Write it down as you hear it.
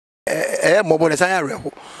mobile say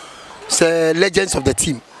say legends of the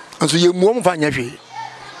team and so you move van yahwe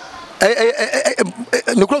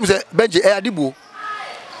no club say Benji Adibo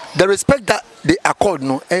the respect that they accord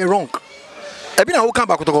no wrong e bi na who come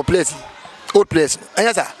back to place old place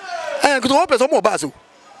yes sir to old place omo bass o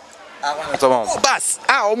bass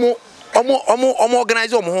omo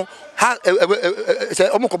organize omo ha say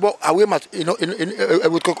omo ko away match you know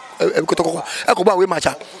ko away match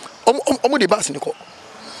omo the bass niko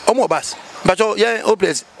omo bass bacho yeah old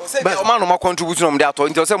place but o man no contribute no dey ato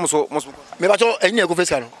nti o say muso me bacho enye go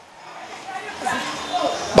face no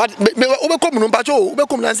but me o be come no bacho o be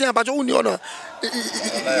come na say bacho uni ono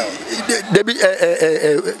there be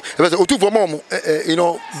o two for mom you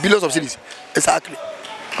know billions of cities exactly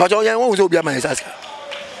bacho yeah won say obi am exactly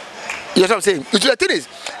you know what I'm saying it's the thing is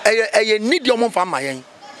e need your mom for my yen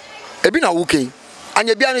e bi na okay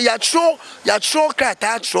anya bia no ya tro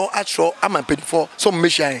krata atro am pay for some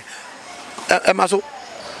mission emaso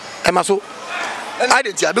I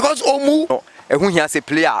didn't hear because omu ehun hia say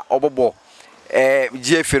player obobo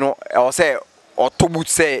GF no o say otobut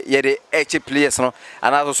say ye de eche players no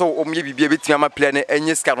and so omye bibia betimi ama player na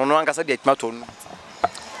enye ska no ankasa de atima to no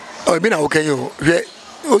o bi na okay yo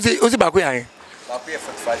ozi ba ko yan ba ko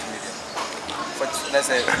 45 million let's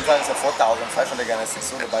say 4,500 Ghana cedis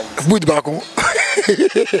so the buy boot ba ko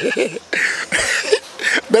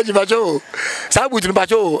Benji bacho sa boot no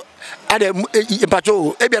bacho ade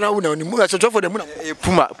bacho e bia na wu na ni mu so for dem na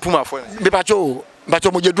puma for be bacho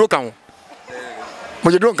mo je dro kan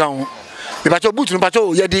me bacho boot no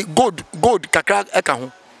bacho ye di gold kakra e kan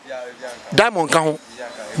ho diamond kan ho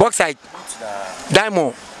bauxite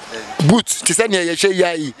diamond boot ti say ne ye hwe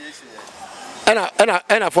yayi ena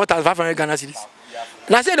 4,500 Ghana cedis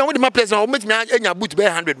na say dem we the place na o metimi anya boot be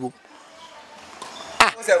 100 wo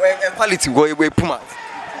quality go we puma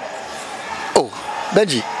oh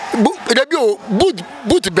Benji there be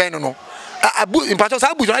boot ben no boot in part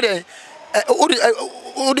of boot na dey o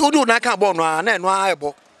na kan ball no na eno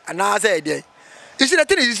ayebo na say dey you see the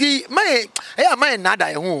thing is you see my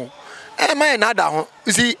nada e ho my nada ho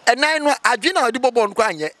you see enan no adwe na odi ball no kwa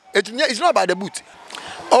anye it's not about the boot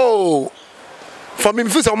oh for me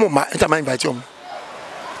feel some ma enter my invite you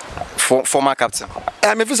former captain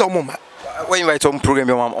me feel some ma when invite on program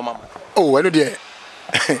your mama oh I know there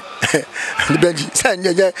the Benji say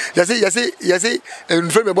yes in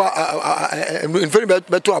front to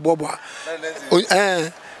abobo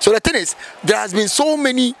so the thing is there has been so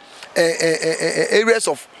many areas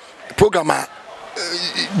of program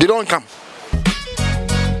they don't come.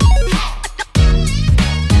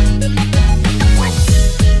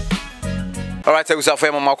 All right, so we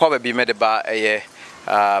have my cover be made by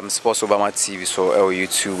sports over my TV so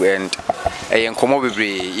YouTube and nkomo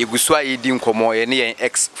bebre yegusu ayedi nkomo ye ne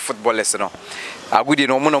ex footballers no agudi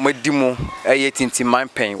no mo no madimu tinti man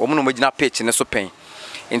pen wo mo no magina pitch ne so pen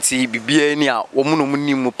enti bibia ni a wo mo no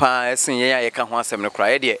nimu pa esen ye ya ka ho asem ne kra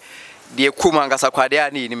ye de kuma ngasa kwade a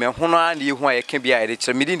ne me hono a ne hu a ye ka bia ye de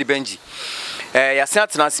kire midi ndi Benji ya sen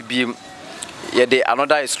atenase bi ye de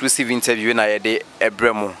another exclusive interview na ye de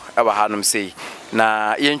ebremu e ba hanom sei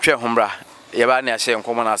na ye ntwe homra ye ba ne a hye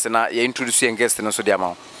nkomo na ase na ye introduce ye guest no so de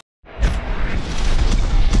ama.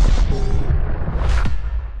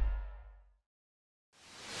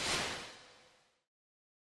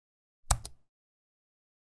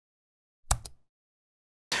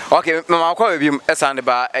 Okay, mama kwa bi esande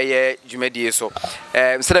ba eye dwumadie so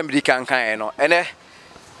msere mdi kan no ene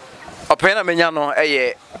opena menya no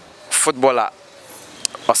eye footballer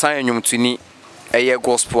osan enwumtuni eye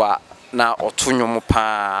gospel na otonwum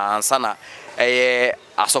pa ansa na eye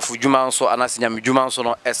asofu dwuma nso anasinyam dwuma nso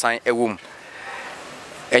no esan ewum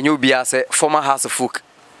enye obi ase former Hearts of Oak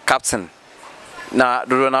captain na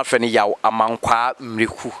dodo na afeni yaw amankwa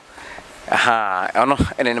mreku aha ono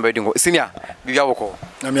ene ne badingo senior bibia woko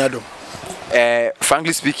na me adom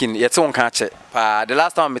frankly speaking yete won kan ache pa the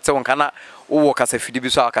last time me te won kana wo kasa fidi bi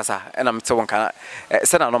so akasa ena me te won kana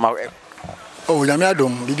se na no ma oh na me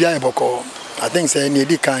adom bibia eboko I think say ne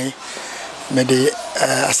di kan me de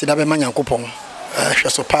asida be manyankopon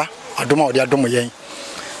hwesopa adom a odi adom yen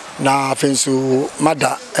na afensu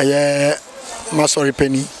mada masori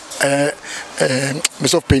penny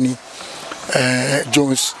Miss of Penny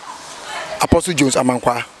Jones Apostle Jones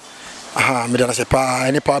amankwa aha me da se pa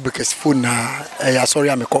any power breakers phone na sorry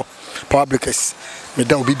ameko power breakers me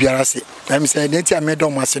da obi biara se na me say nti am do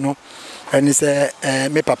mo ase no any say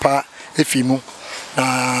me papa efimu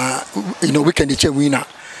na you know weekend che winner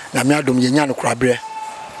na me adom yenya no krabre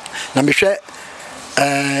na me hwe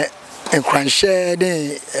enkranhye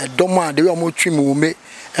de dom a de we mo twi mu me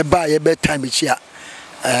e ba ye be time chi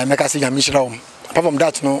a me ka se nyame hira apart from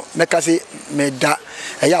that no make say me da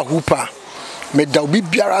eya hooper me da obi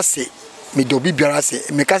biara se me da obi biara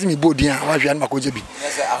se me say me bodi a wa hwe an makoje bi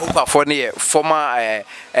yes a hooper for near former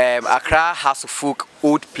Accra Hearts of Oak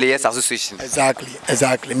Old Players Association.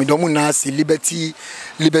 Exactly me do mu na se Liberty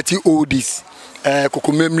Oldies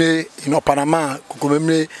Kokomemle Panama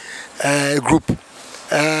Kokomemle group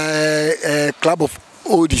Club of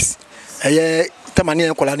Oldies tamani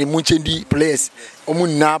enkola ni munchendi players omu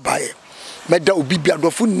na bae meda obi bia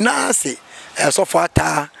dofu na se so for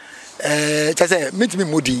ata chase mitimi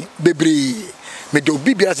modi bebre meda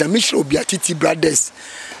obi bia za mishro obi atiti brothers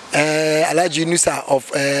Alaji Nusa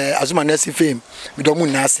of Azuma Nesi fame meda omu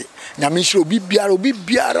na se nya mishro obi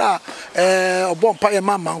biara obon pa ye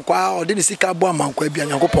mama nkwa odeni sika bo amankwa bia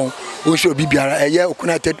nyankopon o shro obi biara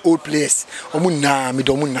United Old Players omu na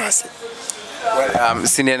meda omu na se. Well,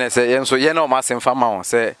 senior say so you know mass farmer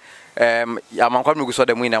say amankwa me guso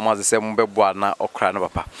dem ina maze say mo beboa na okra na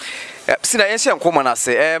papa. Senior yen hye nkoma na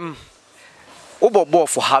say obobo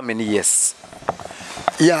for how many years?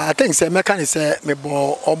 Yeah, I think say mechanic say me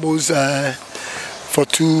bo almost for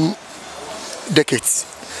 2 decades.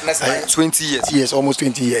 That's like 20 years. Yes, almost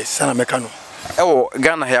 20 years. Sana mechano.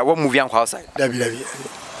 Ghana here what movie anko outside? Dabi.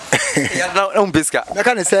 Yeah, no biska.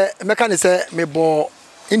 Mechanic say me bo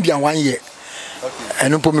Indian 1 year. Okay.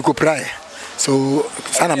 And umpo miko prae. So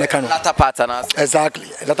sana mekano. Latter part na. Exactly.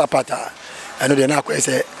 Latter part. I know they na ko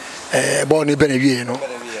say born e bene wie no.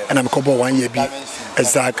 And I'm ko 1 year bi.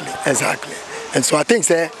 Exactly. And so I think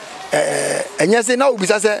say enya say na obi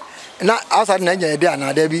say na outside na enya dey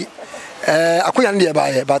na there bi akoya no dey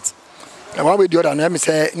ba but one way the other na me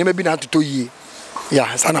say ni maybe na to yi.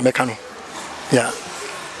 Yeah, sana mekano. Yeah.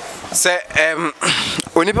 Say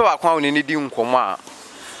onipa ba kwa oni ni di nkomo a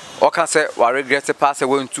oka say wa regret pass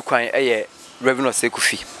we ntu kwan revenue say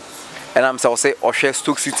kufi and am say ohwe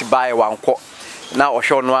Stoke City buy wanko na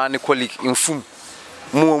ohwe no an colleague infum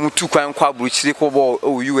mu tu kwan kwa buruchiri ko bo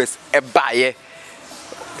US buy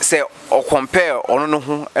say o compare ono no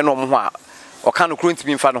ho e no mo ho a oka no kro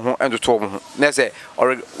ntimi mfa no ho endo to mo ho na say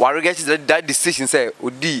wa regret that decision say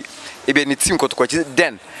odi e be ni team kotokwachi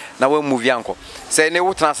then na we move yanko say ne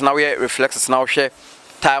wo trans na we reflexes na ohwe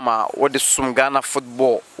time what the sum Ghana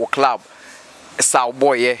football or club Sao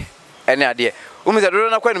boy any idea umi say do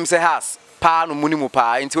na kwani say has pa no muni mu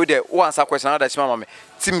pa nti de wo answer question that mama me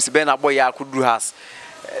teams be na boy ya kudu has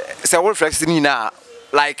say what reflex ni na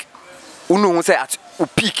like unu say at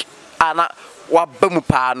peak ana wa bamu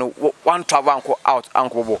pa no one travel anko out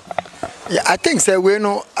anko bo. Yeah, I think say we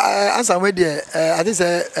no answer we there I think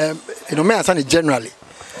say me answer generally.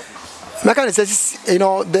 Mechanic says,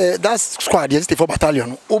 that squad, 64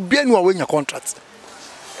 battalion, Obienu are winning your contract.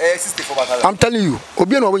 64 battalion. I'm telling you,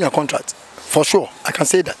 Obienu are winning your contract. For sure, I can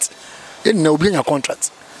say that. You know, Obienu your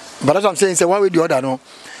contract. But that's what I'm saying, say, one way or the other, no.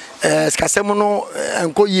 Skasemono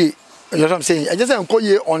and Koye, you know what I'm saying? I just say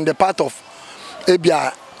Koye on the part of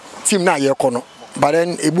Ebia team na yekono. But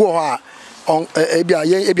then Ebuha on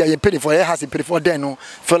Ebia penny for has a penny for then, no,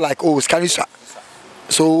 feel like, oh, Scanisha.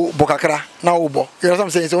 So Bokakra now Obo. You know what I'm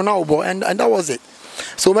saying? So now Obo and that was it.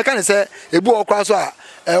 So mechanic say Ebu okwa so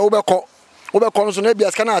Obeko so na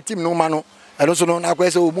bia scan team no mano. I don't know na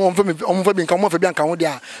kwese o mfa bi nka mo fa bi nka ho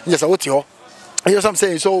dia. Yes what you. You know what I'm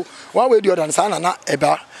saying? So one way the other sana na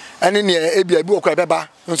eba ene ne ebia Ebu okwa beba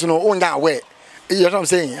so no onya aware. You know what I'm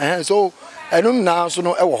saying? So eno na so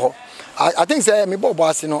no ewo ho. I think say me bobo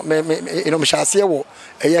ase no me me shase wo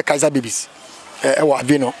Kaiser Babies. Ewo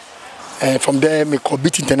Avino. And from there, we call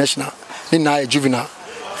Beat International, then Juvenile.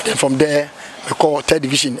 Then from there, we call Third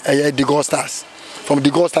Division, the Gold Stars. From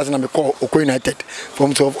the Gold Stars, we call Oko United.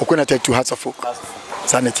 From Oko United to Hearts of Oak.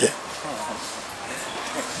 Sanity.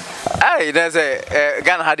 Hey, there's a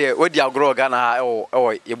Ghana had a what do you grow Ghana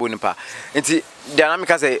or Yabunipa? And the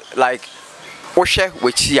dynamic say like Oshe,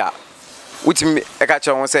 which here, which I catch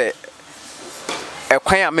on say a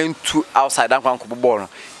quiet man to outside that one could born.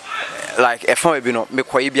 Like a phone be no me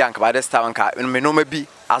kwai bianca by this time me no maybe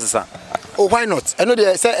asasa. Oh why not? I know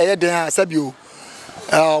they say there sabio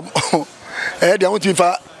they want to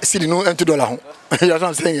fa cedi no $2 ho. You know what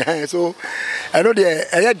I'm saying? So I know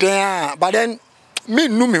they there but then me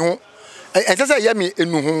no me ho and say hear me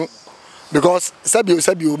enu ho because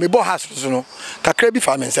sabio me bo house so no kakra bi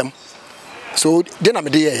fa me nsem. So then I'm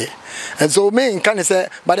there and so me can say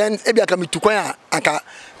but then e bia ka me tukwan aka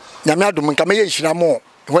nyame adom nka me ye nhira mo.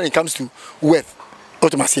 When it comes to wealth,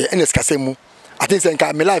 automatically, and it's Kasemu. I think say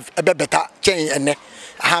my life a bit better change and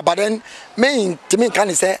but then me to me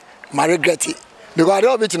can say my regret it because I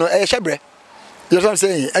don't bit shebre. You know what I'm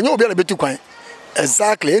saying? And you be a bit too quiet.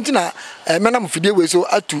 Exactly. And na man am fidie we so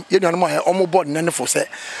atu you know no more board nane for say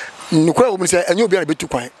nukura wo say enyo bia na betu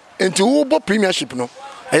kwan enti wo bo premiership no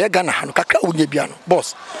eye Ghana ha no kakra wo nya bia no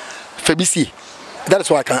boss fabisi that is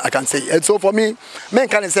what I can say. And so for me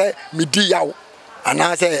can say me di yaw and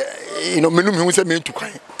I say you know menum hu say me tu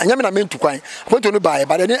kwan anya me na me tu kwan point to no buy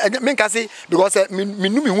but then men can say because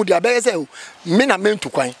menum hu dia be say me na me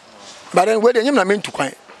tu kwan but then we dey na me tu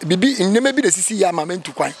kwan bibi nnema bi de sisi ya ma me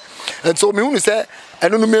tu kwan and so me hu say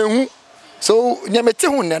eno no me hu so nya me te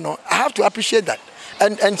hu ne no I have to appreciate that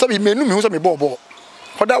and so me menum hu say me ball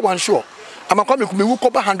for that one sure I'm come me wu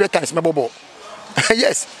cover 100 times me ball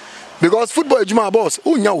yes because football is my boss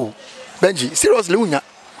unya wo Benji seriously unya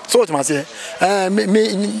so what I say me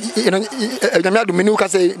you know me no can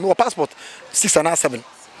say my passport 6 and 7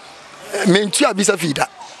 me ntua visa feeder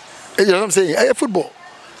you know what I'm saying football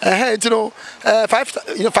you know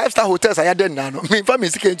 5-star hotels I had then now me family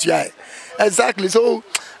can exactly so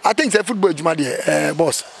I think say football is my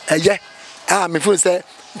boss yeah me feel say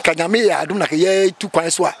kanyame ya adum na ke 2 kwan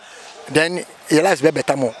so then your life be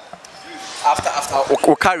better more. After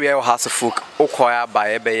o career Hearts of Oak o koya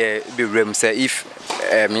by be rem say if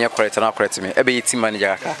me correct na correct me be team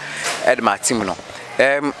manager ka my team no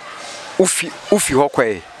ufi ho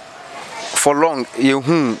kwai for long you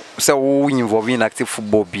say wo involved in active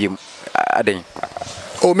football biem aden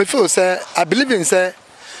oh me feel say I believe in say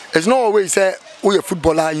it's not always say we a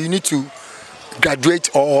footballer you need to graduate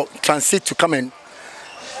or transit to come and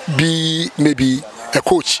be maybe a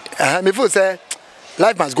coach me feel say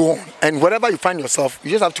life must go on, and wherever you find yourself, you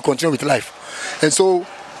just have to continue with life. And so,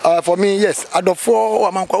 for me, yes, I do for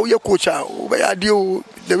I'm a coach.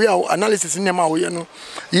 The way our analysis in them,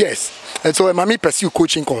 yes. And so, I pursue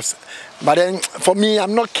coaching course. But then, for me,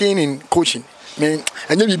 I'm not keen in coaching. And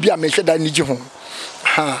then you be a make sure that I need you home.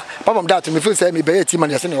 Apart from that, me feel say me be a team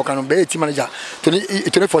manager. Say can be a team manager.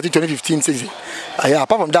 2014-2015 season. Yeah.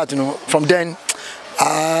 Apart from that, you know, from then,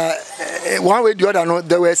 one way or the other, no,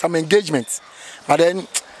 there were some engagements. But then,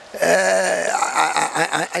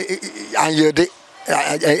 I heard it.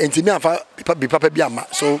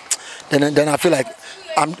 So then I feel like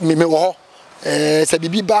I'm me say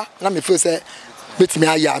bibi ba na me feel say betimi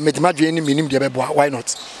aya metima dwe ni minim de beboa why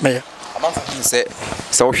not me amam say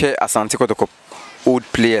so hwe Asante Kotoko old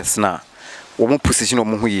players na wo mo position wo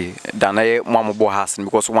mo huye da na ye mo ambo has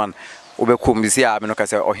because one obekom bi say a me no ka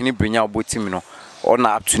say ohini brinya obo team no or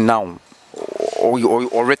up to now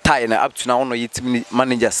or retire na up to now no team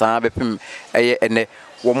manager san bepem ene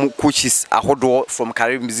wo coaches ahodo from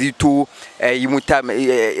Karim Zito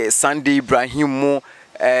Yimuta Sunday Ibrahim mo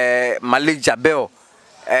Malik Jabel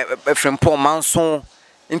from Paul Manson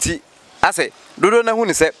nti ase dodo na hu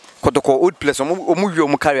ni say Kotoko old players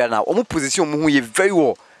omu career na omu position omu hu very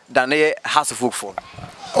well than Hearts of Oak for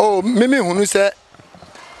oh me hu say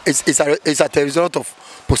it's a result of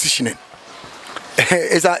positioning.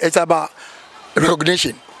 It's about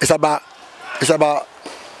recognition. It's about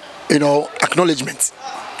you know acknowledgement.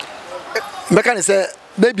 Mekane say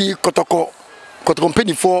maybe Kotoko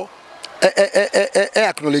company for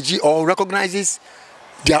acknowledge or recognizes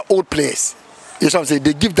their old players. You know what I'm saying?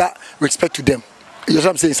 They give that respect to them. You know what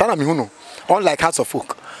I'm saying? Sana mihuno. Unlike Hearts of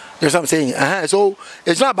Oak. You know what I'm saying? So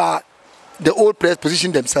it's not about the old players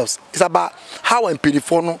position themselves. It's about how and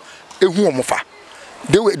perifono ehu omofa.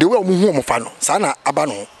 The way omu omofa no. Sana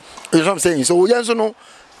abano. You know what I'm saying? So yenso no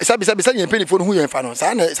sabi yen perifono hu yen fa no.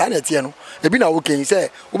 Sana etie no. Ebi na okay say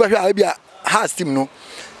wo be hwa e bia Hearts team no.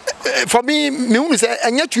 For me hu say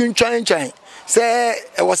anya twintwan say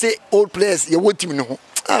e was say old players ye wo team no ho.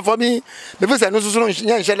 For me me feel say no so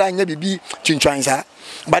nya nheda anya bibi twintwan sa.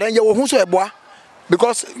 But then ye wo hu so eboa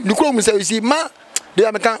because the crowd say you see ma they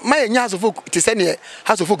are making my Hearts of Oak to send here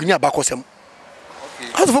Hearts of Oak ni abakosem.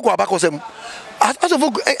 Hearts of Oak abakosem. Hearts of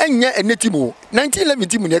Oak enya enetimo 1911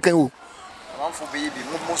 team ni kan o.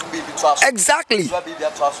 Exactly.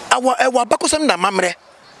 Our abakosem na mamre.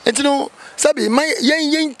 Enti no sabi my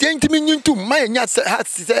yen timi nyintum my nya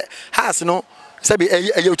Hearts no sabi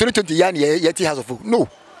 2020 yan ye Hearts of Oak. No.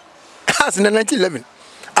 Hearts in 1911.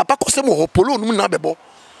 Abakosem ho polo num na bebo.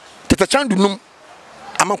 Teta chandu num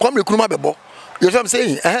amakwamre kunuma bebo. You know what I'm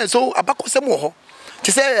saying? So abakosem wo ho.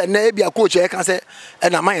 Ti say na e bia coach e kan say e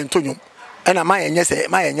na man ntonyum. E na man enye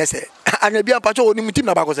say. Ana bia pacho oni team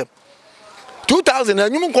na abakosem. 2000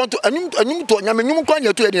 anyum konto anyum to nyame nyum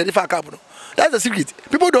kwanya to e dey fa cup no. That's the secret.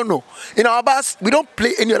 People don't know. In our bus we don't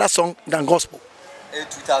play any other song than gospel.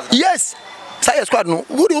 2000. Yes. Say squad no.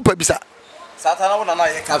 Who do you bisa? Satana wona na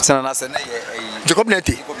ye captain na say na ye Jacob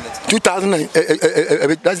Nete 2009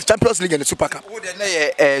 that's the Champions League and the Super Cup. Who dey na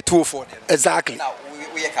ye 204 exactly.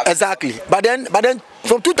 Exactly. But then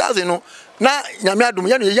from 2000 no na nyame adom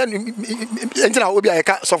ya entina obi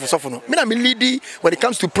ayeka sofo no me na me lead when it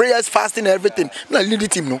comes to prayers, fasting and everything. Me na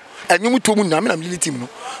lead team no enyum to mu na me na lead team no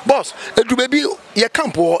boss edu baby ye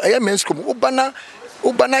camp o e men's school obana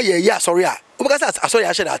ye sorry a obaka sorry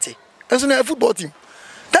a share that enso na football team.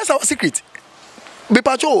 That's our secret. Be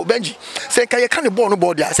pacho Benji say ka ye kan the ball no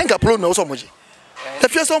ball there say ka pro no so moji the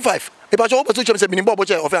first on 5 be pacho obeto chem say minimum ball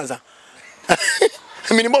che offense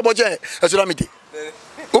minimum ball che esulamiti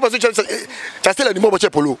obeto chem say just tell the ball che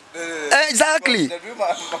polo exactly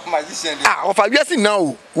of a yes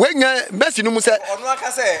now when Messi no mu say onu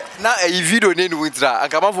aka say na a video ne no witra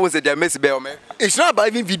akama fo say dia Messi be o me. It's not about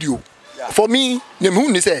even video. For me nem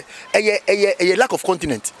hu ni say a lack of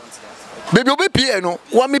continent baby obe pie no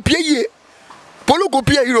wa me pie ye polo go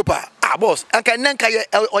pie Europe boss anka nanka ye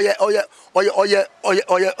oye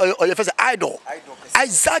first idol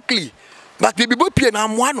exactly but baby bo pie na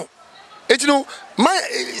amoa no et no man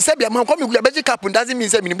say bia man come go be cap doesn't mean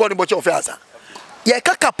say minimum no boche offense ye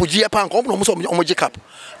ka cap ji pa nko no so omo cap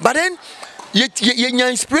but then ye nya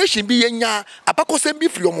inspiration bi ye nya apakosem bi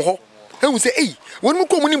free omo ho he say hey when we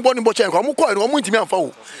come in born boche nko omo ko no omo ntimi amfa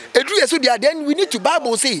wo edu yeso dia then we need to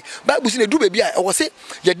bible say do baby I was say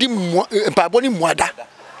ye di mpaboni muada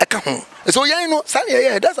eka ho so ye no san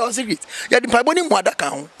ye that's our secret ye di mpaboni muada ka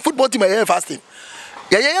ho football team ye fasting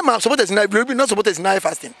ye ma supporters na be not supporters na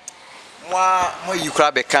fasting mo you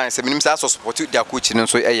crab e kan se minim say so support dia coach no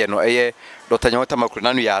so eye Dr. Nyota Makuru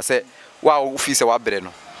na no ya say wa ofi se wa bere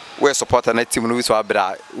no we supporter na team no we so wa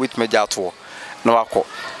bere with meja to na wako.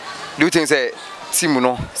 Do you think say team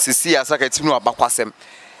no sisi asaka team no abakwasem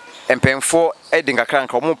empemfo edin kakra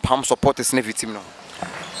nka omo pam supporters na team no.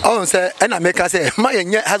 Oh say and America say my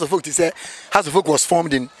House of Oak say House of Oak was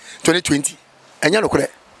formed in 2020. Enya no kure.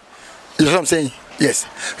 You know what I'm saying? Yes.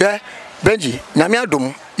 Yeah. Benji, nyame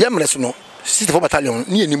adom yemreso no 64 battalion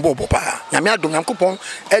ni enimbo pa. Nyame adom Yankopon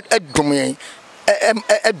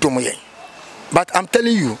edom yen. But I'm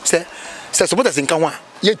telling you, say supporters in Kanwa,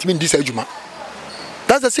 yentimi ndisa adwuma.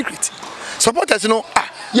 That's the secret. Supporters no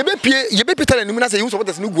ye be tell enum na say you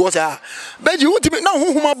supporters no go say Benji you timi na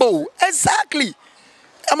huhuma ba exactly.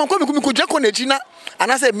 Am ko mi ko jeko na echi na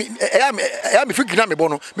ana say eya me fikiri na me bo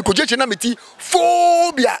no mi ko jechi na me ti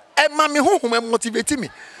phobia e ma me huhuma motivate me.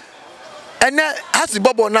 And has the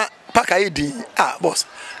bubble na paka edi boss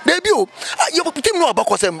baby you team no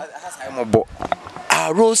abakosem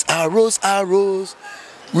arose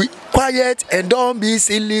we quiet and don't be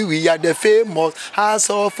silly we are the famous House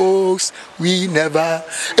of Oaks we never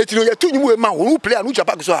et no ya tunyu man who play anu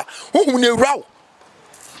chapa so hu ne raw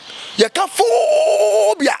ya ka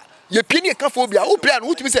phobia ya pie ne ka phobia who play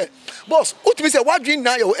anu timi say boss who timi say what dream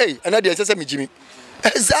na your and na dey say me Jimmy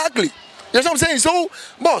exactly. You know what I'm saying? So,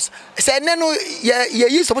 boss, say no,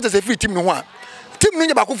 ye supporters a free team no one. Team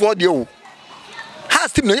no baku for the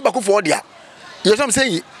has team no baku for the. You know what I'm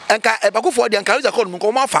saying? And baku for the and carry the call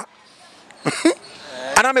come afa.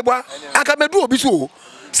 Anamebwa, aka medu obi so.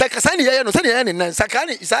 Sakasani ye no sani ye nan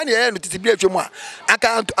sakani sani ye no titibia twemu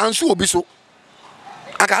aka ansu obi so.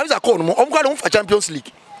 Aka carry the call no omkwa no for Champions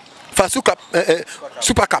League. For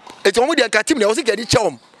Super Cup. It's omo the aka team na o se get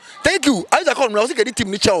chom. Thank you. I the call no o se get team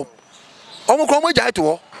ni chom. Omo ko mo jai to. You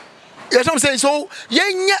know what I'm saying? So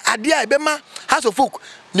yenya ade a ebema House of Oak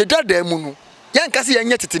ne dada mu no. Yen kase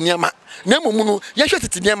yenya teteniama. Na emu no ye hwe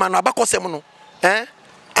teteniama no abakosem no. Na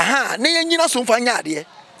yenyina so mfa nya ade.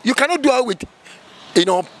 You cannot do away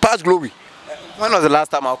with past glory. When was the last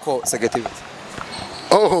time I called secretary?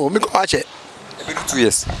 Oh, me go watch it. Ebe 2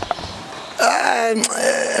 years.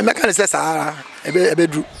 Me can say Sahara. Ebe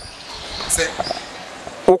dru. Say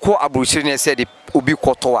Oko Abuchiri ne said obi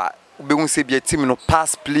kwoto a obi say be team no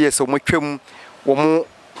past players o mo twam wo mo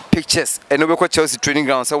pictures and obi ko Chelsea training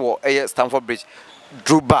ground say wo Stamford Bridge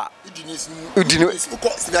Druba udino uko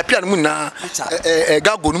se pia no na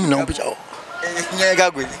gago no na picture nya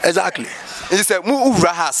gago exactly. He said mu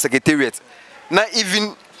ura has secretariat na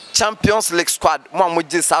even Champions League squad mo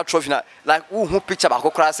je South trophy na like who picture ba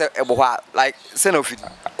kokora say ebo ho like say no fit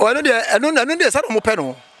oh no dey say no mo pe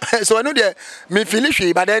no so I know dey me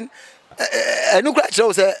finish but then no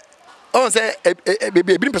crash say on say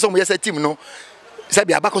baby person mo yes team no say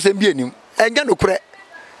be abakosem bi anim enga no kure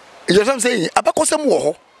you know what I'm saying abakosem wo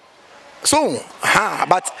ho so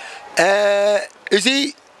but you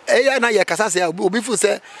see na ye kasa say obi fu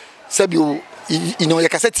say be you know ye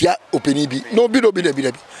kasa tia openi bi no bi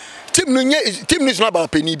team no is not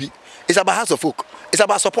about openi bi it's about House of Oak it's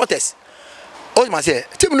about supporters oh my say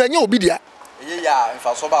team no nya obi dia yeah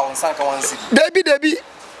if so ba on sanka one city Debbie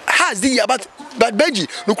has the year but Benji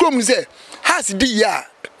no krom say has the year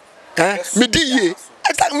me the year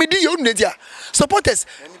exactly me di you media supporters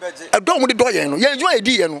don't the door no you enjoy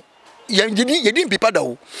di no you didn't be part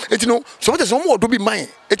of it. No supporters no more do be mine.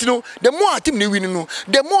 It no the more team ni win no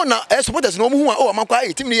the more na supporters no who oh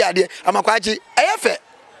amakwa team ni yade amakwa ji eyefe.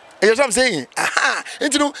 You know what I'm saying? Aha.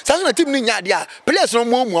 It no say na team ni nya de a players no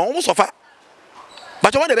more almost suffer.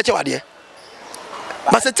 But what dey be che wade?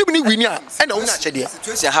 But the team ni win a na won ache de.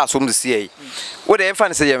 Situation ha so m see what dey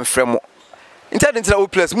fan say yem frem Intelligent old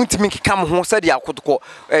players, Muntimi come home, said the Akotoko,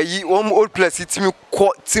 old players,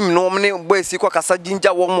 team no many boys, Kasa Ginger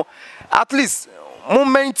Womo. At least, more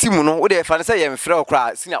main team, no, what they find say, I'm frail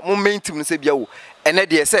cry, seen more main team, say, yo, and then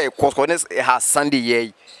they say, Coscones has Sunday,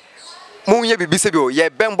 yea. Moon ye be bisable, ye,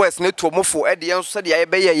 Ben boys, no to move for Eddie, and said, ye,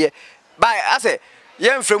 ye. By I say,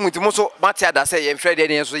 young friend with Moso, Matia, that say, and Fred,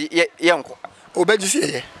 and so, young. Obey you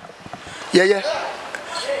see, yeah.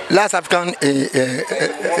 Last African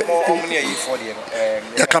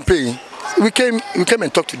campaign, we came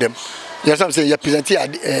and talked to them. You know what I'm saying? You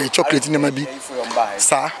presented chocolate in the maybe.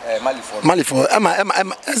 Sir, Malifo.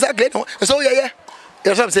 Exactly. So yeah. You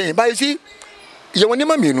know what I'm saying? But you see, you want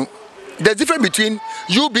to there's difference between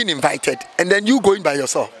you being invited and then you going by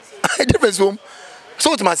yourself. Difference room.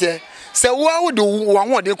 So to myself. So what would do one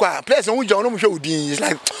more day? Players who don't show it's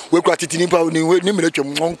like we got it in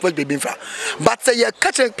the but say you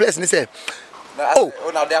catch a place and say, oh,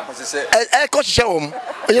 now they are say, I catch show him.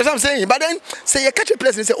 You know what I'm saying? But then say you catch a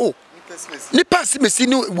place and say, oh, ni pass me see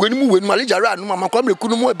no when Malija ran no mama come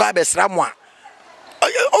kunu mo ba be sramwa.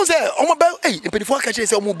 Oh say, oh my bell, hey, in 24 catch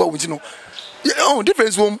say oh mo you know. Oh,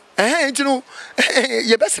 difference room. You know,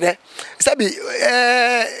 you best there. Sabi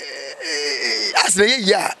as the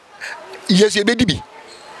yeah. Yes, you be dibi.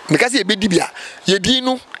 Because you be dibia. You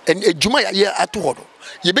dinu and a juma ya atu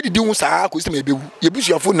you be doing sa ko system be you be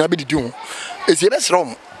your phone na be doing. It's your best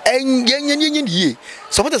wrong. And ye.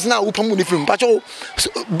 Supporters now who pamu ni film. But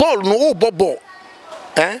ball no ball.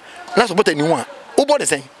 Not support anyone. Who ball the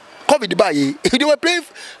same. COVID by ye. If they were playing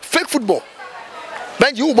fake football.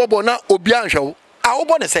 Then you ball now obian show. I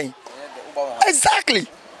ball the same. Exactly.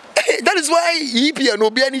 That is why EP and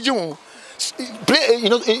obian ni play, you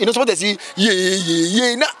know, what they see,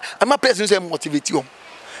 yeah. Now, I'm a person who motivate you.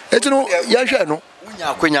 You know, yeah, sure, no.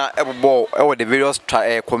 When you're ball, or the various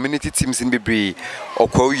community teams in Bibri or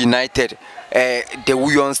Co United, the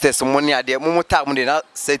Youngsters, some money at the moment time when they not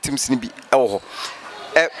say teams in Bibi. Oh,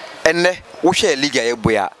 and we share Liga,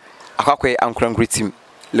 boya, a Kakwe and Crankry team,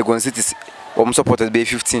 Legon Cities, supporters by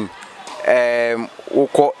 15. We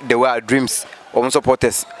call the Wild Dreams,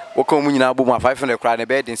 supporters. Woko mu nyina boma 500 kra na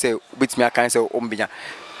be den say obetimi akan say ombenya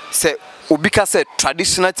say obika say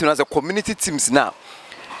traditional team as a community teams now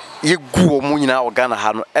ye gu mu nyina ogana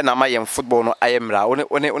ha no e na ma yem football no ayemra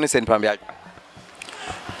one say npam bia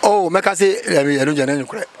oh meka say I don't jana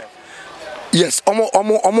nkure yes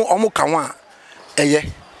omo kanwa eye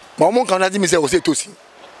ma omo kan na me say o say tosi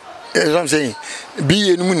you know what I'm saying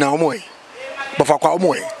bi enu na omo e bofa kwa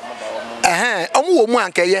omo e omo wo mu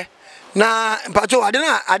ankeye na Pacho, I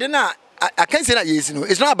can't say that yes,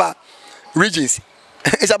 it's not about regions,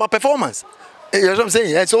 it's about performance. You know what I'm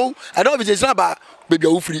saying? And so I don't know if it's not about baby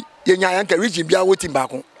who free, yanka region be waiting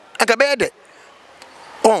back on. I can bear that.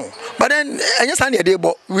 Oh, but then I just the day,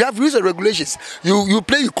 but we have rules and regulations. You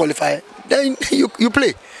play, you qualify, then you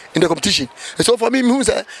play in the competition. And so for me, who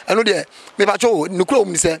say I know there, me Pacho, no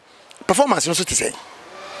say performance no so to say.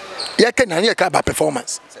 Yeah, can I hear about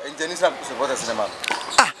performance?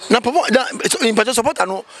 Na in Pacho support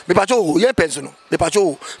no me Pacho ye person no me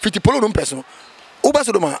Pacho 50 polo no person Uba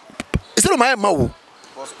so do ma instead of my ma wo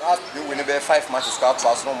because you win be 5 matches score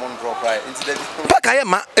pass no mon drop right instead back I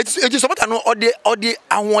ma it support no or the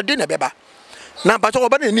awode na beba na Pacho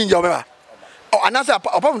oba na ninja beba oh and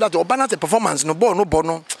apart from that oba na performance no ball no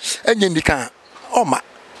enye ndika oh ma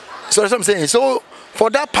so that's what I'm saying. So for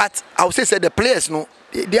that part I would say the players no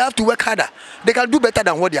they have to work harder. They can do better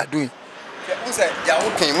than what they are doing.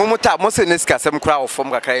 Okay, Momota, Moseneska, some crowd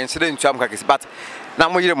from Kakra incident to Amkakis, but now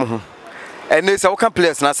Moyamo. And there's all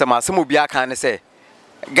players, Nasama, some will be a kind of say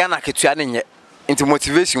Ghana Kituan into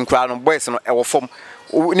motivation crowd on boys or form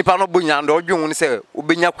Nipano Bunyan or you say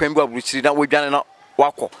Ubinya Quemba, which is not with Jana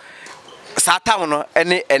Wako. Satano,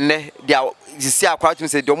 any and they see our crowd and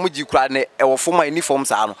say, don't you cry or form my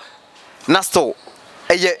uniforms. Nasto,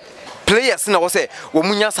 players now say,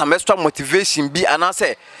 Womunya some extra motivation be and I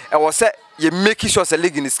say, I was say, you make sure the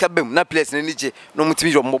league in the scabem, not players in the no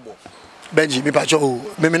motivation mobile. Benji, me Pacho,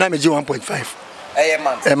 me na me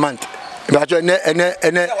 1.5 a month. Pacho,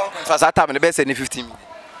 first time the best any 15 million.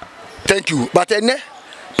 Thank you, but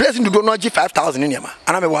players do not give 5,000 in Yama,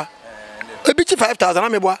 and I'm a wa. A bit 5,000,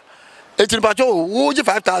 I'm a wa. It's in Pacho, who give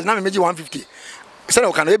 5,000, I'm a 150. say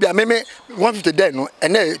no can be a meme 150 there no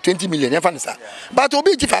and 20 million e fa nsa but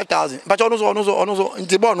obi 5,000 but also in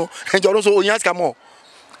Tibono and also onyaska more.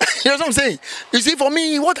 You know what I'm saying? You see, for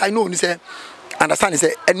me, what I know is understand is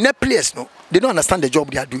a net players no, they don't understand the job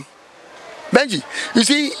they are doing. Benji, you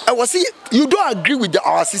see, you don't agree with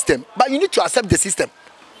our system, but you need to accept the system.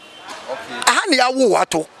 Okay. Ahani awo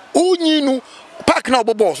ato, onyinu park na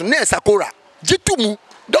obobo ne sakora. Jitumu,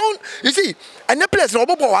 don't you see? A net players no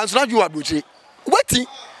obobo answer na you abuchi. Waiting.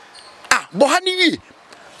 Ah, bohani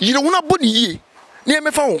you don't wanna boni ye. Near me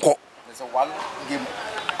fa wonko. There's a one game.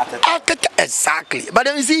 Exactly. But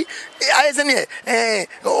then you see, I say,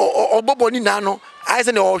 Oboboni Nano, I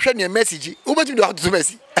say, or share your message. Who want you to have to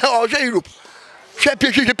message? Or share Europe. Share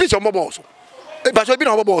picture of mobile. But you've been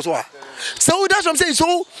on mobile. So that's what I'm saying.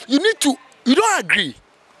 So you don't agree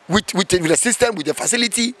with the system, with the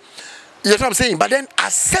facility. You know what I'm saying? But then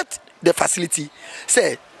accept the facility.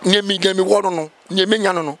 Say, near me, give me water, no, near me,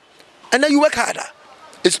 no. And then you work harder.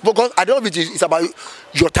 It's because I don't know if it's about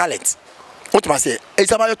your talent. What must I say?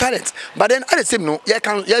 It's about your talent. But then at the same no, you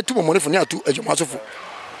can too money for near to a job.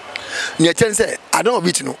 Near 10 say, I don't know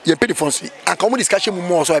which no, you pay the funds. And come discussion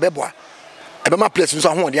more so I be my place so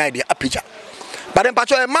I want the idea a picture. But then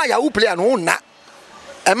Pacho Maya who play and own na.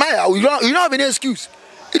 And Maya, you don't have any excuse.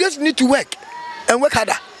 You just need to work and work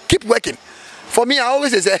harder. Keep working. For me, I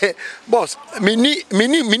always say, hey, boss, me need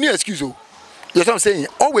excuse. You know what I'm saying?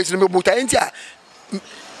 Always remember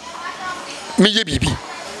me ye bibi.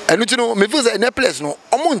 And you know, me feel say a place no,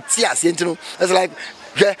 among tears, you know, it's like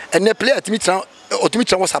yeah, and a player to me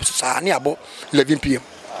was up near about 11 p.m.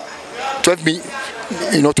 12 me,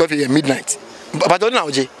 you know, 12 a.m. midnight. But don't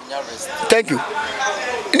know, Jay. Thank you.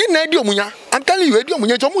 I'm telling you,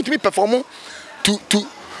 you to me perform to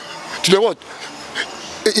the what,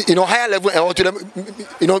 you know, higher level or to the,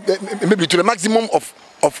 you know, maybe to the maximum of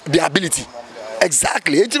the ability.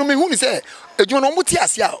 Exactly. You know me who say, you know,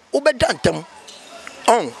 tears ya, obedantem.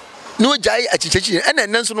 Oh, no jai achichechi and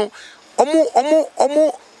then so no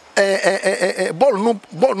omo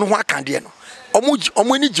ball no wa kan de no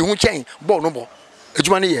omo ni ji hu chen ball no bo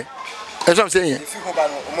adwuma ne ye that's what I'm saying. If you go ba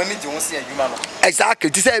no omo ni ji hu se adwuma no exactly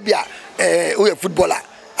ti say bia we footballer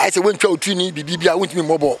I say when twa otuni bibia wontimi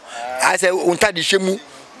mo ball I say unta de hwemu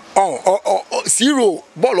zero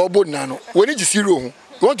ball obo na no we ni ji zero hu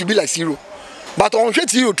you want to be like zero but on hwe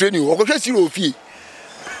zero training o ko hwe zero fi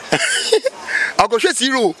I go show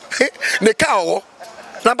zero. The car,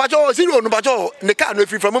 na bajo zero, no bajo. The car no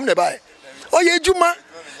free from home nearby. Oh yeah, Juma.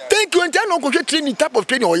 Thank you. And then no go training type of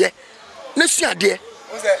training. Oh yeah. Next year, dear.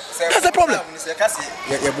 That's the problem.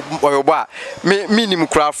 Me minimum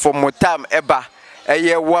craft for more time ever. A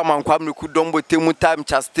year woman kwam ku dombo temu time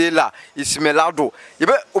chastela ismelado. You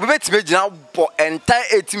bet me now for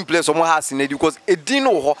entire 18 players omo has in because e din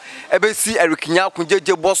no ho e be see Eric Nya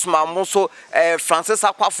kunjeje boss ma mo so Francis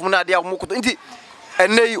Akwafo na de omo ko nti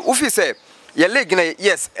enei ufi say ye league na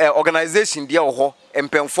yes organization de ho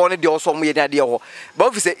empemfo ne de also omo ye de ho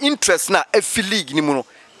but ufi say interest na e league ni mu no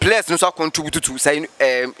players no so contribute to say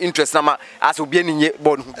interest na ma as obi ani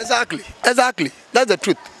board. Exactly that's the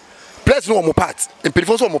truth. Players no more part. And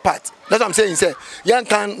people no more part. That's what I'm saying. Say, young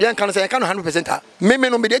can say I can 100%. Me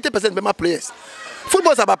no be 80% be my players.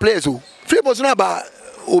 Football is about players. Football is not about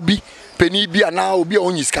Obi, Penny, Bi, and now Obi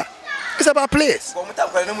Onyiska. It's about players.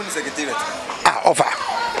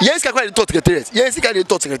 Offer. Yes, I quite thought secretariat. Yes, I quite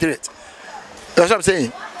thought secretariat. That's what I'm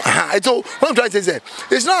saying. So what I'm trying to say,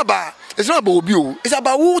 it's not about Obi. It's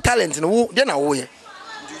about who talent and who they know. You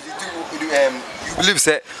believe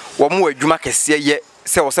say one more Juma kese ye.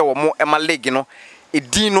 Say more Emma leg no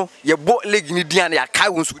edino ye bo leg ni dian ya kai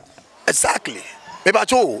wonsu exactly me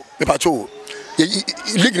pacho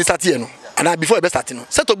leg ni start here no and before e be start no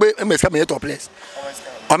set ogbe emeska me top place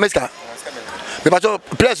omeska me pacho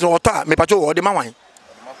place no ota me pacho o de manwan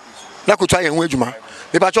na ko twa ye hu adwuma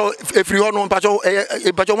me pacho efri ho no pacho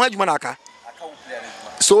hu adwuma na aka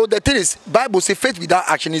so the thing is Bible say faith without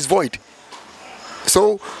action is void.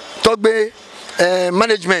 So togbe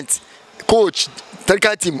management coach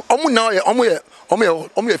technical team omo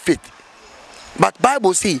faith but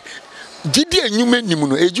Bible say gidi enyume nimu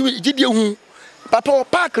no gidi ehu papa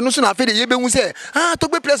park no so na fe de ye be hu say to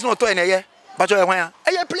gbe place no to ene ye bajo e hwan ya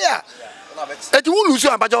eye player e ti wu lusu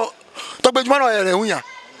abajo to gbe juma no ye hu ya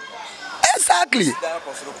exactly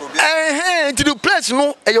to the place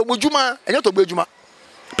no e yo bojuma enye to gbe juma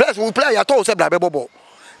place we play ya to se bla be bobo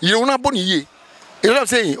ye una bo ni ye you know what I'm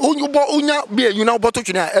saying onya be you na bo to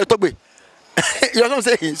twene e to gbe. You know what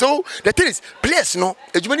I'm saying? So the thing is, players no,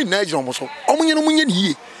 ejumani na ejina omo so. Omunye no munye ni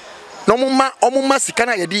ye. Na omuma sika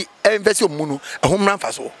na ye di invest omu no, ehom na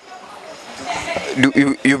mfa so.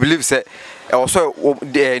 You believe say also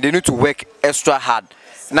they need to work extra hard.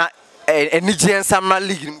 Now, any Summer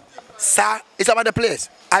League, sir, it's about the players.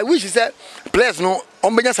 I wish you said players no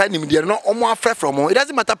on Benya side him there no more afraid from it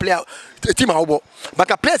doesn't matter player team how but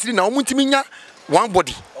a players na omo ntimi one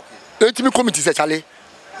body. Okay. Ntimi committee say chale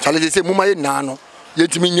they say muma na no ye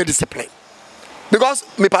ntimi nya discipline. Because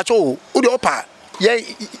me pacho who the upper yeah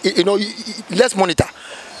you know let's monitor.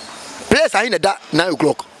 Players are in the 9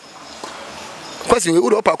 o'clock. Question who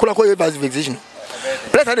the upper kola ko investigation.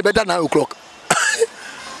 Players are the better 9 o'clock.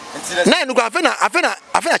 9 o'clock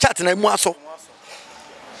afena chat na mu aso.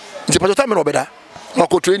 Nti pacho time no beda na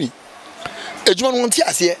ko training ejuma no nti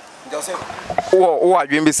ase o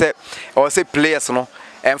adwen bi se o se players no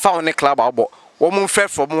em fa won club abo wo mu fair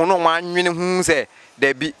from no ma anwene hu se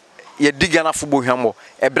da bi ye diga na football hwambo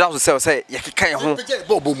e bra so se ye keka ye ho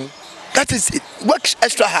that is it. Work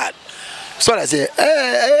extra hard so I say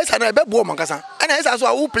sana be bo mankasa ana esa so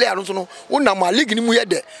who player no so no una ma league ni mu ye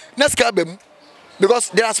de na ska bam. Because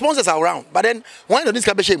there are sponsors around, but then when the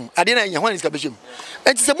discussion shame, I didn't when discussion shame.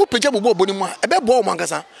 And it's a more picture of Bonima, a bit more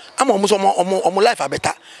mancasa. I'm almost on life. I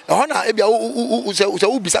better. A honor,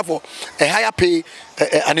 who be for a higher pay,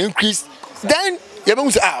 an increase. Then you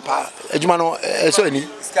don't say, Jumano, so any.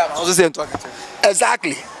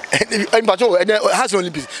 Exactly. And Pacho, and has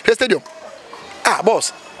Olympics, the stadium.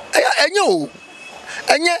 Boss, and you.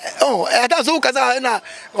 And yet, that's all Kazana,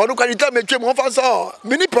 or look at the time, came off and saw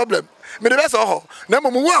many problem. Me the best oh na mo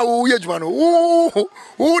wa ye djuma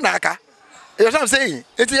no na aka you know what I'm saying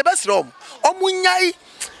it's the best room omunyai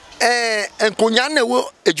enkonya na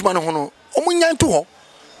wo edjuma no ho no omunyai to ho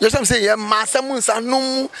you know what I'm saying ye masam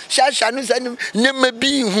nsanum shasha no sanim nyema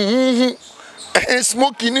bi hu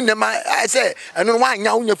smoking ni ma I say eno wa anya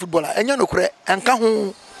unya footballer enya no kure enka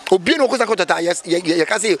ho obi no ko sakotata yes ye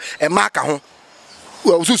ka say e mark ho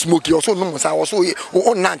well, so smoky, or so no, I was so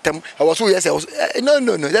on Nantem, I was so yes,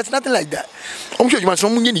 no, that's nothing like that. I'm sure you must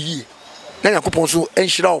some year. Then I could so and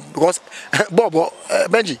shroud because Bobo,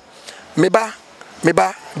 Benji, Meba,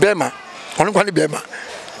 Bema, only one Bema,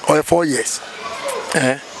 or 4 years,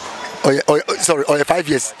 or 5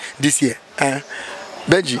 years this year,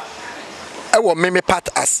 Benji, I will make me part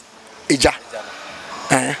as Eja,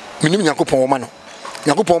 minimum Yakupon Mano.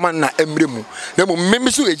 Yakupon na emremu na mo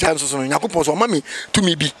memisu eja nso so Yakupon so mami to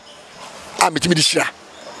me bi a metimi di hira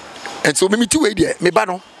and so memi two way there me ba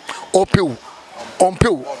no opeu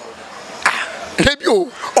onpeu na bi o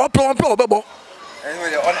opeu obebo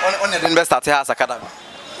on the investor te has academy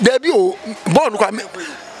there bi o born kwa me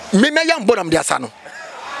yam born am dia sa no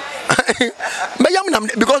me yam nam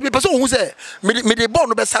because me person who say me dey born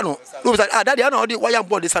no be sa no no say daddy na odi why am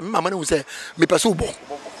born this am mama no say me person born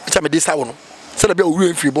it's me dey sa wo no so that be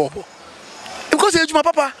a free ball because you my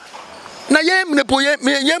papa na ye mnepo ye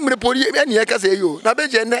mnepo ye ene ye ka say yo na be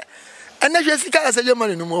je ne ene hwe sika say je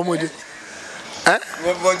man no mo je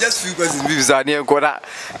we just few questions be bizarre ne ko da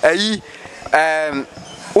ayi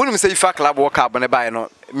wonu say ifa club work up ne buy no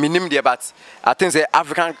minim there but I think say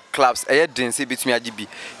African clubs den say betumi agibi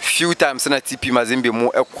few times na TP Mazembe mu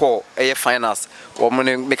ekọ finals or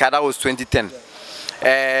make that was 2010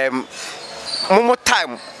 Momo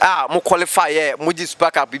time mo qualify mo ji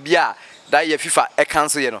super cup bia that year FIFA e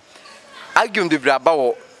cancel you know argument de braba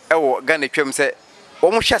wo e wo Ghana twam say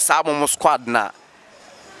wo mo hwe sa mo squad na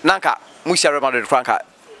nanka mo share Madrid franka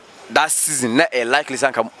that season na e likely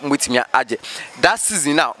sanka mo timia age that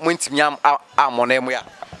season na mo timia amona mo ya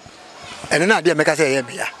eno na dia meka say ye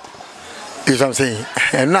me ya you know what I'm saying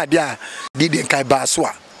eno na dia did kai ba so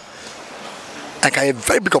a a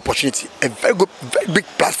very big opportunity, a very big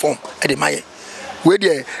platform at the Maya. Where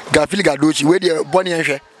the Gafili Gaduchi, where the Bonnie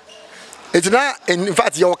and it's not, in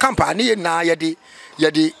fact, your company now, yadi,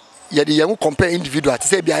 you compare individual to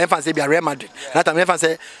say, be a say, be a Real Madrid. Not a never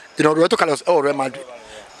say, you know, Roto Carlos or Real Madrid.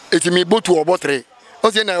 It's me both two or both three.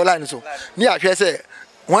 What's in our line so? Near I say,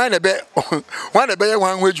 one a bear,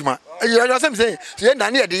 one wage man. You know what I'm saying? So you're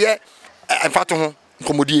not near the year and Fatum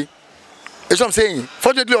Comodi. That's what I'm saying.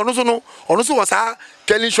 Fortunately, also was a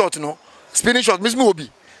killing shot, no spinning shot, Miss Moby.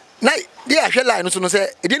 Now, they are line, no say,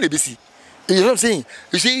 it didn't be see. You know what I'm saying?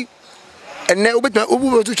 You see, and now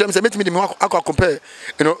over 2 times I met me, I can compare,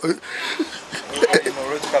 you know,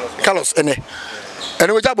 Carlos, and we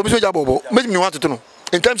jabo, make me want to know.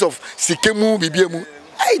 In terms of Sikemu, BBM,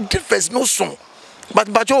 I differs no song.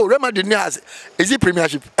 But your Real Madrid has is it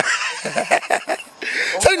Premiership?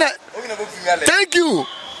 Thank you.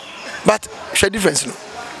 But share difference no.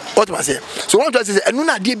 What must I say? So what I say enu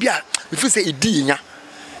na de bia if you say e di nya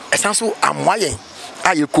esanso amoyen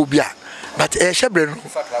aye ko bia but shebre no.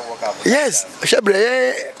 Yes,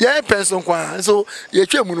 shebre ye pension kwa so ye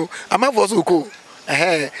twemu no amafo so ko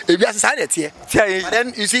if you are society here.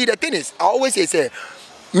 Then you see the thing is, I always say,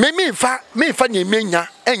 me fa ni menya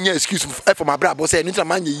enya excuse for my brother say ni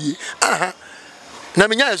man yi na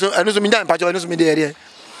menya so eno so menya mpacho eno so me dey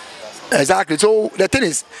exactly. So the thing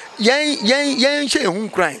is yen share hu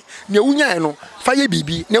kran na wunya no fa ye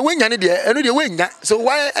bibi na wenya ne dey eno dey wenya so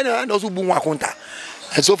why and also bu akonta.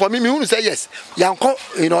 And so for me who say yes yanko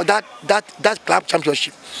you know that club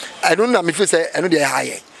championship I don't know me feel say eno dey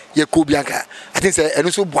high ye ko bianka I think say eno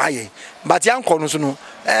so boaye but yanko no so no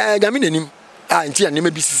nyame nanim nti ya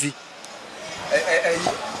neme BCC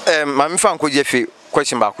mami fan ko jefe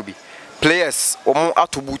question ba ko bi players omo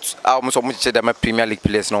atobut omo so mo che dem Premier League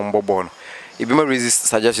players no mbobo no e be ma resist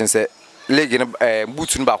suggestion say league no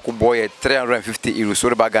boot no ba ko boy 350 euros so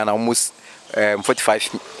ba Ghana almost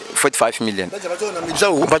 45 million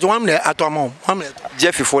but one na atomo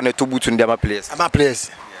jefe for na to boot no dem players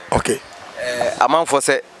okay amount for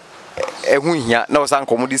say ehu hia na osan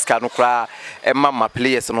komo diska no kra mama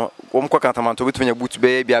players no wom kwa kantamanto betumenya boot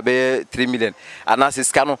be bia be 3 million anase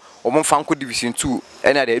ska no wom fanko division 2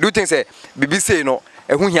 ena dey do think say BBC no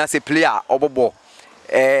ehu hia say player obobo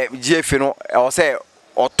GF no o say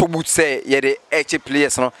oto boot say ye de eche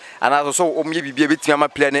players no anase so wom ye bibia betumi ama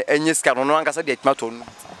player ne enye ska no no ankasa de atuma to no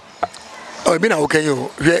o bi na okay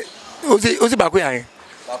yo ozi ba ko yan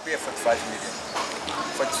ba ko 45 million.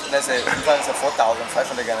 Let's say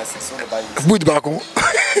 4,500 Ghana cedis so the buy boot back on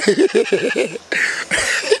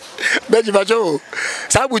Beji bacho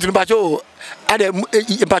sa boot no bacho ade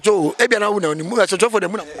bacho e bia na wona ni mu so for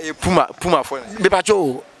dem na puma for be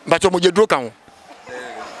bacho mo je dro kan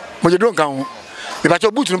be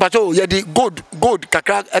bacho boot no bacho ye di gold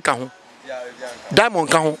kakra e kan ho diamond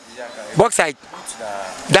kan ho bauxite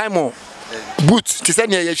diamond boot ti se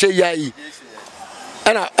ne ye hwe yayi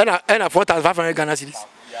ena 4,500 Ghana cedis.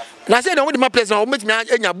 Na say the place now make me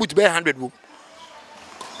enya boot be 100 wo.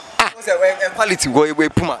 Quality go we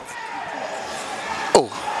puma. Oh,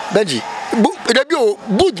 Benji. There be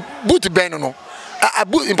boot ben no.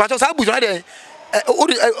 Boot in part of boot na dey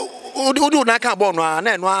odu na kan ball no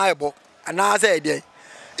na eno ayebo. Na say dey.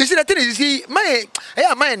 You see the thing is you see my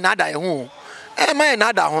nada e ho. My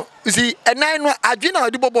nada ho. You see enan no adwe na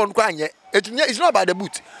odi ball no kwa anye. It's not about the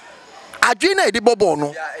boot. Adrena the bobo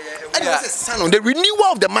no. The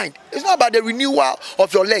renewal of the mind. It's not about the renewal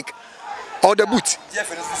of your leg or the boot.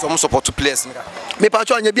 Some support to players. Me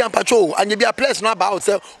pacho anye bi ampacho anye bi players no about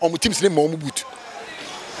say on teams name on boot.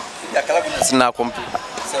 Ya kala bi na complete.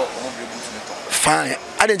 Fine.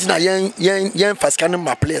 I didn't know yen fast can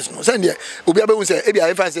my players no. Say there obi abe say e bi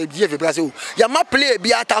a say GF play say ya ma play bi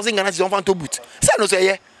 1,000 Ghana cedis on fan to boot. Say no say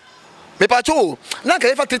yeah. Me pacho na ka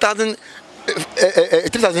 3,000 we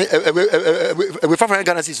 500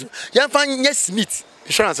 Ghana cedis. You find yes Smith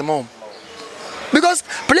insurance mom. Because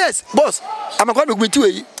players, boss, I'm going to go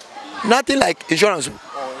to nothing like insurance.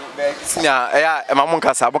 Yeah, my mom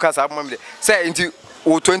can say into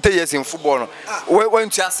 20 years in football. When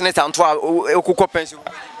you ask it and to pension.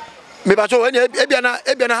 Me but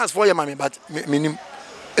Ebiana has 4 years, mommy, but minimum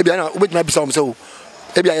Ebiana with my some so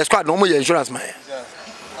Ebia squad no more insurance man.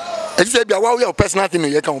 I said, "Be wow, your personal thing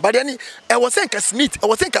you can." But then I was saying, Smith, I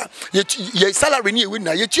was saying, your salary ni win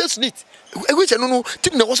na you choose Smith. Which I don't know.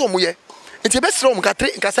 Team na was omoye. It's the best from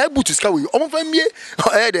Kasa boot to scawi. Omo family,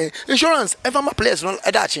 insurance. Ever my players no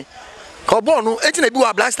adachi. Cabo no. Eti na bi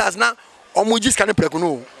wa Black Stars na omo just can preko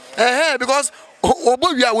no. Because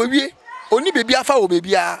obo wi a we oni baby afa o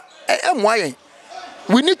baby a emwayen.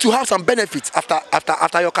 We need to have some benefits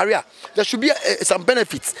after your career. There should be some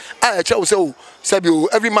benefits. I tell you, Sabio,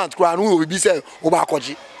 every month, who will be said,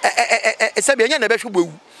 Obakoji. Sabia never should be.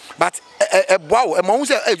 But wow, a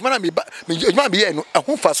month, a man be a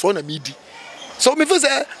home fast one a midi. So, me first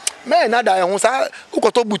say, man, not die on who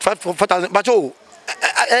got to boot 4,000, but oh,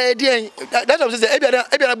 that's what I say.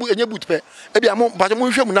 Ebia boot and your boot pay. Ebia,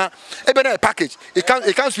 but a package. It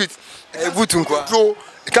comes with a boot control.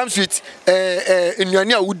 It comes with in your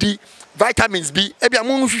near woody vitamins B. Ebia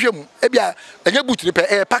moon shim. Ebia and your boot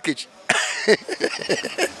repair package.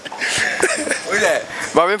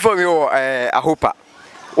 But for me, I hope.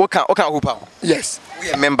 Okay, hope. Yes.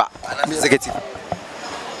 We a member, executive.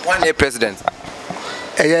 1 year president.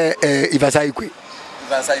 Ivasaikwe.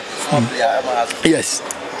 Former player. Yes.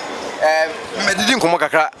 Me didn't come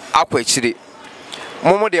kakra akwa chire.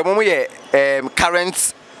 Momo ye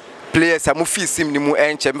current players amu fi sim ni mu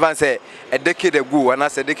enche mvan say a decade ago and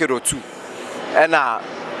as a decade or two and a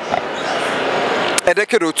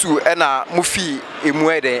decade or two and mu fi emu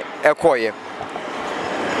ede ekoye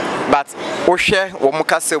but o hwe wo mu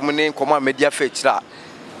kase mu ne nkoma media fa chira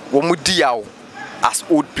wo mu diawo as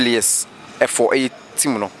old players for a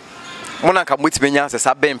team no mona ka motibenya se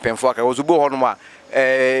sa ben penfo aka ozubo ho no ma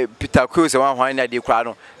Peter Cruz wan hwan na de kura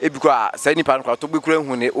no ebi kura sa nipa no kura to bi kura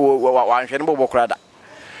hu ne wan hwe ne bobo kura da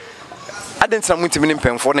adentina motibenya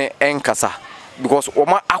penfo ne enkasa because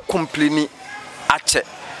oma accompany ache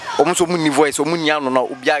omo so munni voice omo nya no na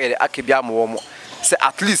obi agere akebia mo wo say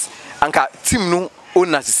at least anka team no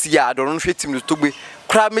ona sisi ya do no hwe team no togbe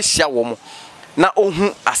kura me hia wo mo na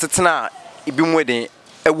ohun asetena ibi mu eden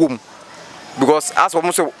ewom because as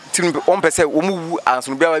omo so team on person omo wu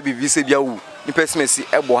anso bia wa bibi se bia wu ni person si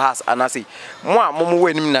ebo has anase mo a mo wo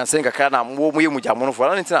anim na sen kakra na mo ye muja mo no fo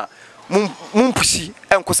na ntina mum pushi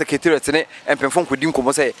enko secretariat ne empemfo nkodi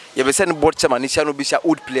nkomo say ye be send board chairman ni sha no bi sha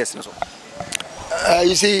old players no so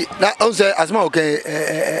you see that also as my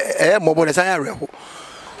okay mo bo na san ya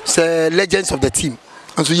say legends of the team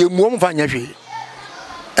and so ye mu mo fa nya hwe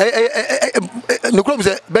no club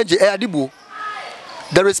say Benji Adibo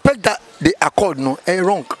the respect that they accord no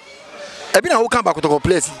wrong e bi na wo kan back to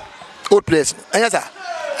place old place anya sa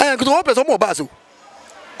ko to place omo bass o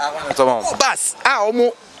bass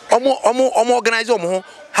omo organize omo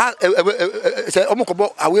ha say omo ko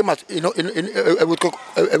bo away match you know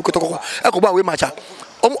ko bo away match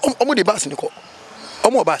omo the bass ni ko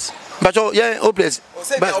omo bass bacho yeah old place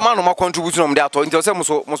bass o man no ma contribute no dey ato nti say mo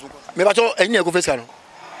me bacho enye ko face ka no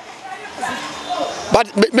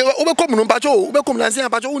but me obe come no bacho obe come na say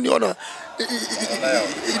bacho uni ona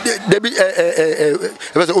there be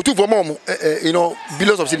otu for mom you know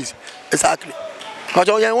billions of cities exactly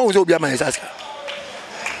bacho yeah won say obi am exactly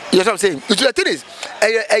you know what I'm saying it's the thing is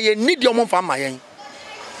I need your mom for my yen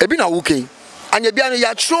e bi na okay anya bia no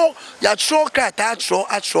ya tro krata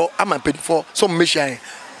atro am paid for some mission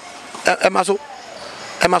emaso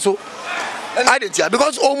identity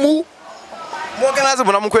because omu mo organize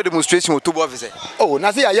mo na mo ko demonstration to bo office oh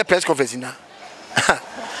na say ya press conference na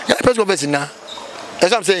ya press conference na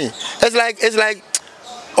that's what I'm saying it's like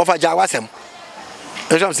of a jawasem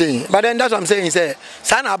that's what I'm saying but then that's what I'm saying say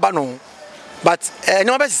sana aba no but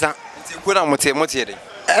no be sisan ko na motie dey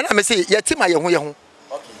na me say ya team aye ho okay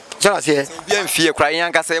so I say bi en fie kra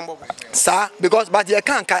yan ka say mbo sa because but ya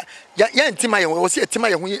kan ka ya team aye ho o say team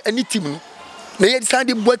aye ho any team no na ya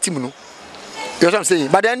decide bo team no you know what I'm saying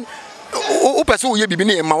but then o person ye bibi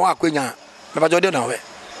na ma wa akwanya me ba jode na we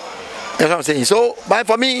you know what I'm saying so but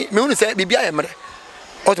for me unu say bibia ye mre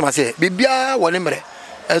what ma say bibia woni mre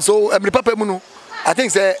and so every papa mu no I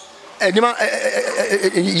think say enima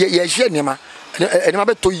ye share enima enima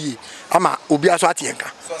be to yi ama obi aso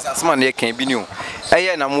atienka so asma na ye kan bi ni o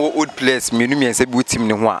eye na mo old players menu mi ense bi team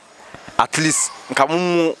ni ho a at least nka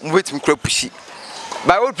mo betim kura pushi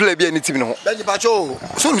by old player bi any team ni ho Benji Pacho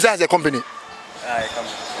so we say as a company come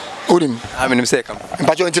Odim I mean say come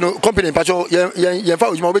Pacho intino company Pacho ye fa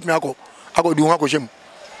ojuma obetimi akọ di ho akọ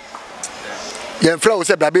ye fla o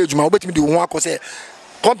se bra be ejuma obetimi di ho akọ se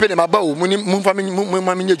company ma ba o mu fa me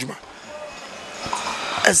ejuma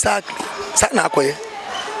exactly sa na akọ ye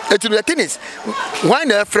etinu the thing is why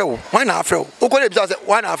na afrɛ o ko le bi say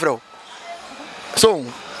why na afrɛ o so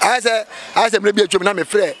I say me bi ejuma na me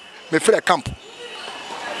frɛ camp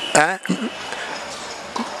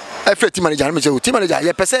afrɛ team manager me say team manager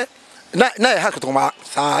ye pese na ye ha ko ma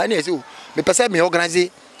sa na ye say me pese me organize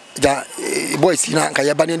ja boys na nka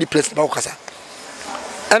ye ba ni place ba ko kasa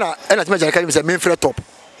ana team manager ka me say me frɛ top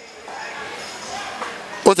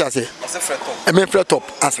what I say me frɛ top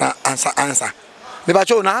answer me ba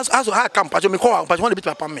cho na aso ha camp pa cho me call pa cho one bit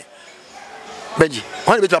papa me Benji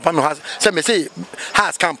one bit papa me has say me say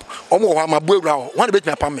has camp omo ho ma bu ewura ho one bit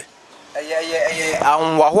papa me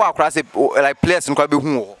wa ho akra say like players nko be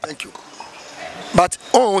hu. Thank you but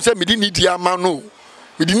say me di need ya ma no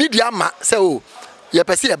me di need ya ma say oh ye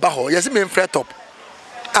pese e ba ho ye say me frɛ top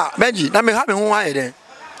Benji na me ha me ho aye den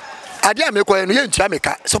ade a me ko no ye ntua me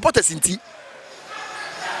ka supporters nti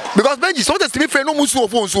because Benji supporters to be frɛ no musu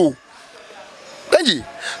of so Benji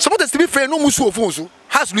supporters to be frɛ no musu of so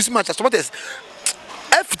has lose match supporters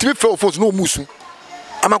f to be frɛ of no musu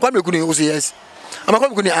amakwa me kunu o say yes amakwa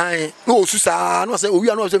me kunu ai no osusa no say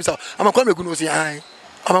owi no say amakwa me kunu o say ai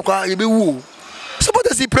amakwa ye be wu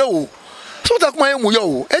supporters si pray o supporters kuma ye mu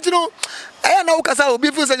yo etino eh na wo kasa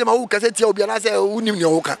obi fu say ma wo kasa tia obi na say unim ne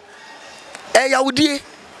wo ka ya wudie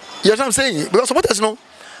you know what I'm saying because supporters no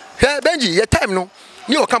here Benji your time no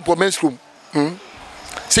ni o camp for men's room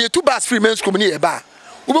say 2 bars free men's room ni e ba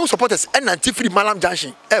we be supporters and anti free Malam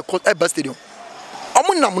Junction bus stadium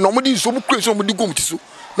omo nam no mo di so mo kure so mo di gom ti so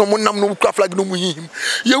no mo nam no kura flag no mo him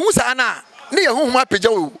ye hu sa na ne ye hu ma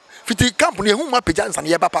peja o fiti camp ne ye hu ma peja nsan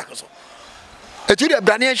ye ba park so e ti de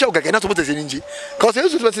brane show keke na supporters ni nji cause you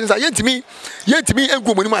supporters say yentimi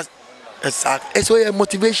engu mo ni mas exact so your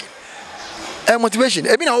motivation motivation.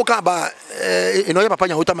 Ebi na woka ba your papa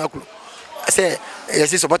nya wota makulu. Say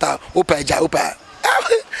yes supporter opa ja opa.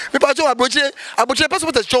 Me pa so aboche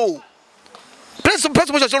person show. Person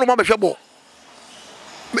show no ma be hwebo.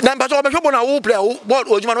 Na ba so be hwebo na wo play ball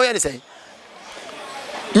ojuma no ye ni say.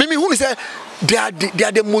 Mimi who say they are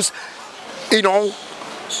the most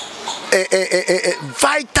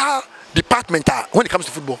vital department when it comes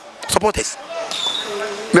to football. Supporters.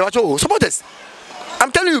 Supporters.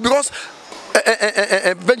 I'm telling you because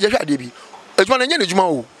it's one of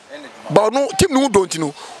but no team no don't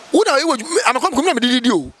know. I'm a community.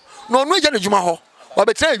 No, Juma ho. Or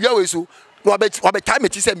betray you so. No, time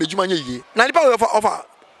it is a Juma ye. Now the power of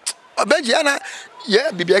Benjiana,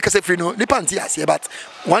 yeah, Bibi Ekase free no, Nipanti as here, but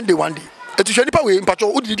one day. It is the power in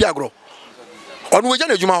Patrol Udi Diagro. On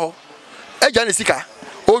Wajana Juma ho. Janisika.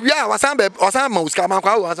 Obia was some Moscama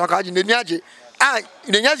was a card in the Niaji.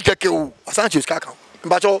 In the Niaji, Sancho's Cacao.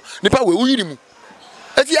 But Nipa will win him.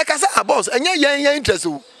 It's Yakasa boss, and yeah, interest.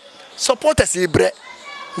 Supporters, bre.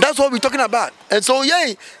 That's what we're talking about. And so,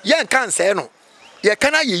 can't say no. Yeah,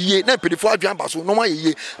 can I ye, not pretty for Jampas, no more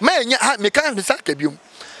ye. Man, me can't be sackable.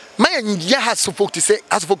 Man, House of Oak to say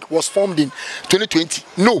House of Oak was formed in 2020.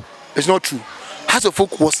 No, it's not true. House of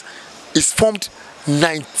Oak is formed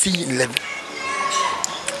 1911.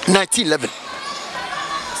 1911.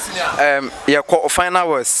 Yeah, final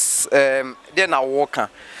was then I walk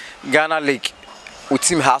Ghana League with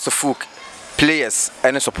team House of Oak players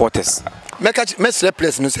and supporters. Make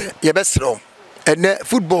players no say you best strong. And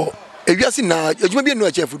football, if you see now, you may be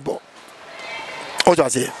no football. What I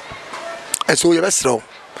say, and so you best strong.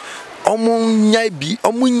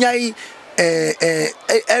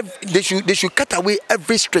 They should cut away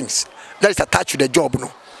every strings that is attached to the job.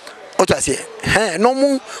 No, what I say, no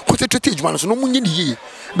more concentrate man, so no more need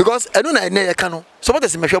because I don't know I can.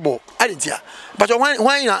 Supporters in my ball, I didn't hear. But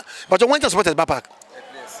why not? But I want to support the back.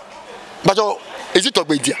 But is it talk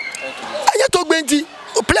about it? I talk about it.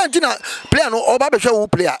 Player no or Baba show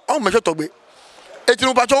player. Oh, my talk about it.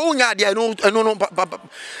 No, but oh, yeah, no.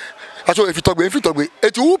 So if you talk about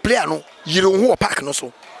it, you player no, you don't want pack no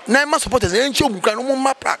so. Now my supporters ain't show can no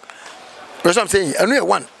more pack. That's what I'm saying. I know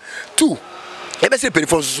 1, 2. The best pay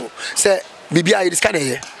for so say BBI this kind of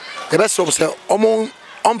here. The best so say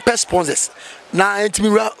on pay sponsors. Na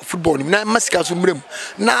intimira football na masika so mrem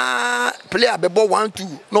na player be ball 1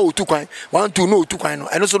 2 no 2 kwan 1 2 no 2 kwan no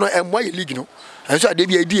eno so no emwa league no and so ade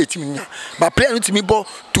bi adi team nya but player no timi ball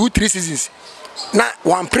 2 3 seasons na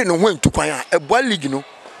one play no win 2 kwan a ball league no.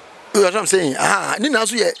 You know what I'm saying? Ni na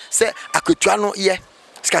so ye say aketua no ye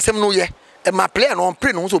sikasem no ye e ma player no on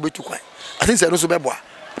play no so be 2 kwan I think say no so be boa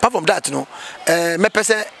apart from that no me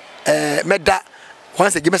pese me da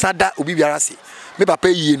once give me say da obi biara se me papa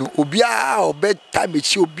yi no obia obe time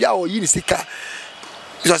echi obia o yi ni sika.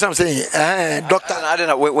 You know what I'm saying? Doctor I don't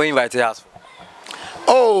know when invite us.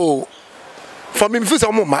 Oh, for me feel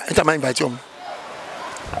some mama enter my invite you.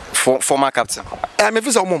 Former captain. Me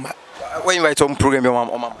feel some mama. When invite on program your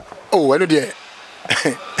mama. Oh, I know there.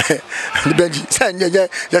 The Benji say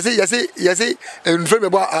you say in front to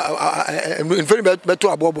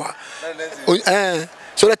abobo.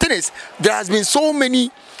 So the thing is there has been so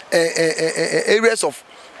many areas of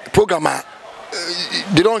program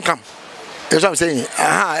they don't come. That's what I'm saying.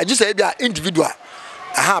 I just say they are individual.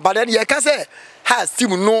 But then you can say has team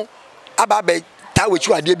no about that which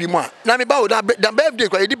you are there be more. Now me about that birthday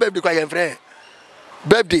kwa the birthday kwa your friend.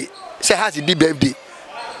 Birthday say has the birthday.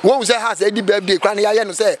 When we say has the birthday kwa ya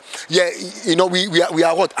no say yeah you know we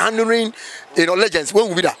are what honoring legends when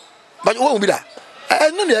we be that. But when we be that.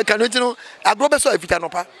 No ne can you know agro so if it no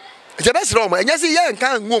pa. The best room, and yes, young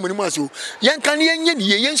can woman was you. Young can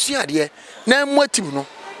yen sua dear. Na motive no.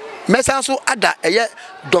 Messa so ada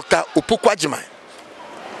Dr. Opokwajima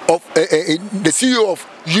of the CEO of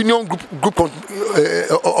Union Group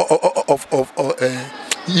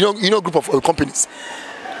group of companies.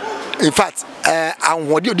 In fact, and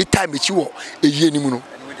what the time that you were a year nimuno.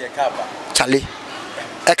 Charlie.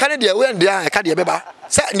 I can't dear when they are a cardia beba.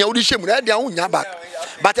 Sat near the shame with their own yaba.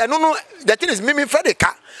 But I don't know the thing is Mimi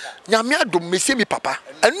Frederica. Yamia do me see me papa.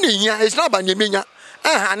 And it's not by Yamina.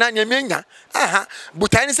 Yamina.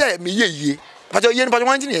 But I say me ye. But you're but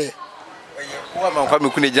one year. One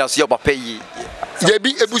couldn't just your papa. Ye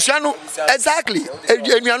be a Bushano. Exactly.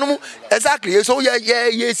 Exactly. So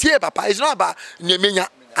yes, papa. It's not about Yamina.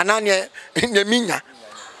 Ananya Yamina.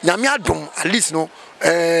 Yamia dom at least no.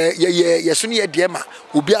 Suni Diema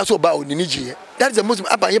will be also about Niniji. That's the most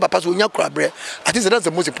about your papas when you crab. I think that's the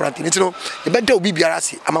most important thing. You know, the better will be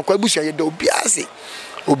Biarasi. I'm a Quabusha, you do Biasi.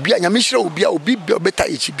 Obia Yamisha will be better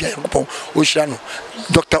Ichibia Oshano.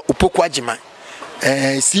 Dr. Opokwajima,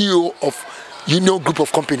 CEO of Union Group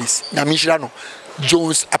of Companies. Nyami Shirano.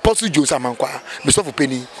 Jones, Apostle Jones Amankwa, Mr.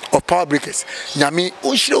 Penny of Power Breakers. Nyami,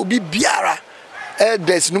 Unshira be biara.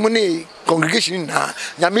 There's no money congregation na.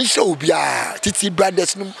 Nyami Shira Ubia, Titi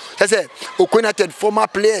Brothers. I said, Okonated former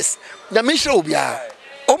players. Nyami Shira Ubia.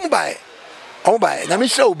 Ombai. Nyami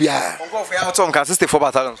Shira Ubia.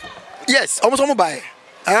 Yes, almost Ombai.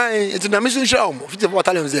 It's an amazing show. 54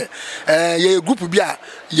 battalions there. Your group will be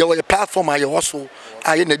your platform, your also.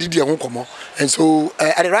 I did your home, and so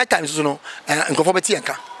at the right time, you know, and conformity and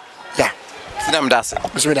yeah.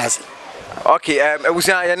 Okay, we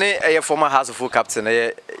say a former House of Oak captain,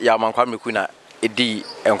 Yaman Kwame Edi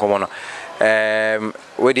and Comono.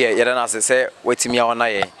 Where the Yadana say, wait me on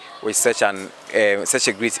with such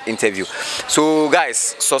a great interview. So,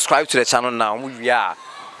 guys, subscribe to the channel now. We are.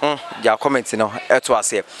 Yeah, commenting now.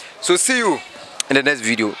 So see you in the next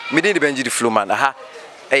video. Me dey Benji the Flow man.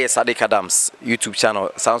 Saddick Adams YouTube channel.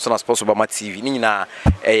 Samsung as possible my TV. Ni na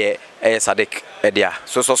Saddick there.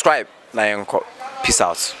 So subscribe. Na yenko. Peace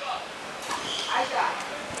out.